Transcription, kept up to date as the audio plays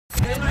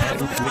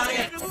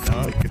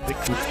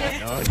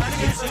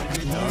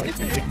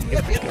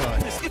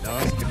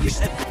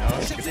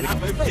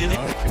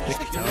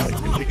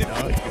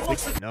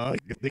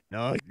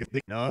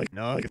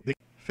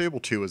Fable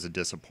 2 was a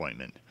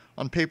disappointment.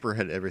 On paper, it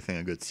had everything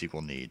a good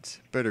sequel needs.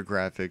 Better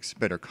graphics,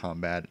 better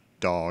combat,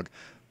 dog,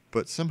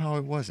 but somehow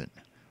it wasn't.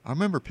 I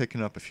remember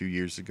picking it up a few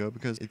years ago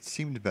because it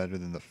seemed better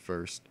than the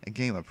first, a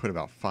game I put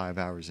about 5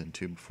 hours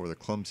into before the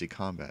clumsy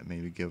combat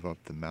made me give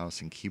up the mouse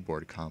and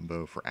keyboard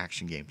combo for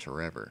action games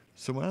forever.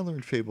 So when I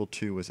learned Fable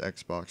 2 was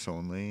Xbox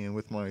only, and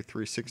with my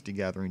 360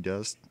 gathering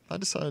dust, I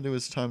decided it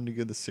was time to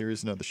give the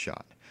series another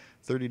shot.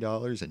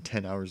 $30 and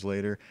 10 hours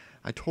later,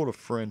 I told a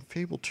friend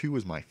Fable 2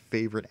 was my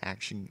favorite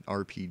action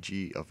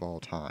RPG of all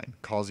time,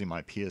 causing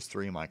my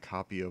PS3 and my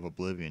copy of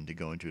Oblivion to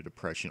go into a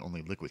depression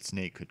only Liquid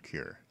Snake could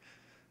cure.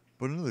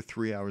 But another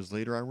 3 hours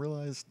later, I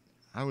realized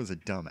I was a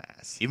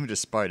dumbass. Even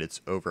despite its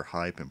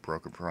overhype and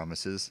broken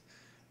promises,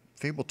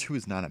 Fable 2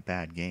 is not a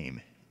bad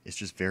game. It's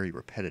just very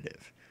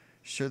repetitive.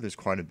 Sure, there's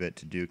quite a bit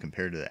to do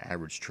compared to the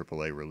average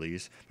AAA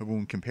release, but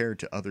when compared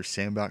to other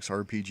sandbox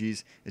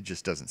RPGs, it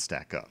just doesn't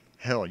stack up.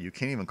 Hell, you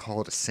can't even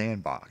call it a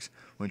sandbox.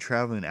 When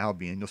traveling in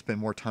Albion, you'll spend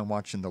more time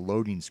watching the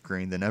loading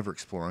screen than ever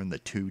exploring the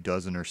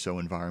 24 or so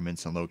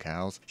environments and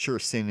locales. Sure,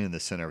 standing in the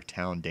center of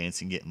town,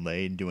 dancing, getting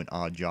laid, and doing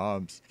odd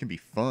jobs can be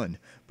fun,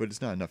 but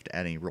it's not enough to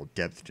add any real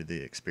depth to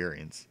the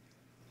experience.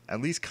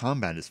 At least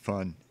combat is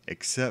fun,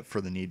 except for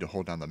the need to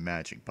hold down the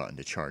magic button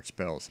to charge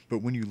spells.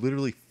 But when you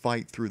literally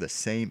fight through the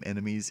same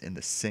enemies in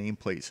the same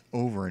place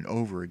over and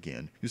over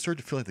again, you start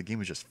to feel like the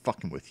game is just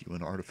fucking with you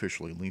and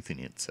artificially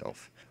lengthening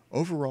itself.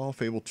 Overall,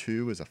 Fable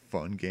 2 is a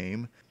fun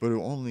game, but it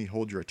will only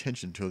hold your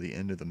attention until the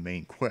end of the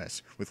main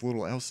quest, with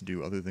little else to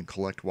do other than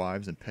collect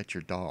wives and pet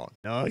your dog.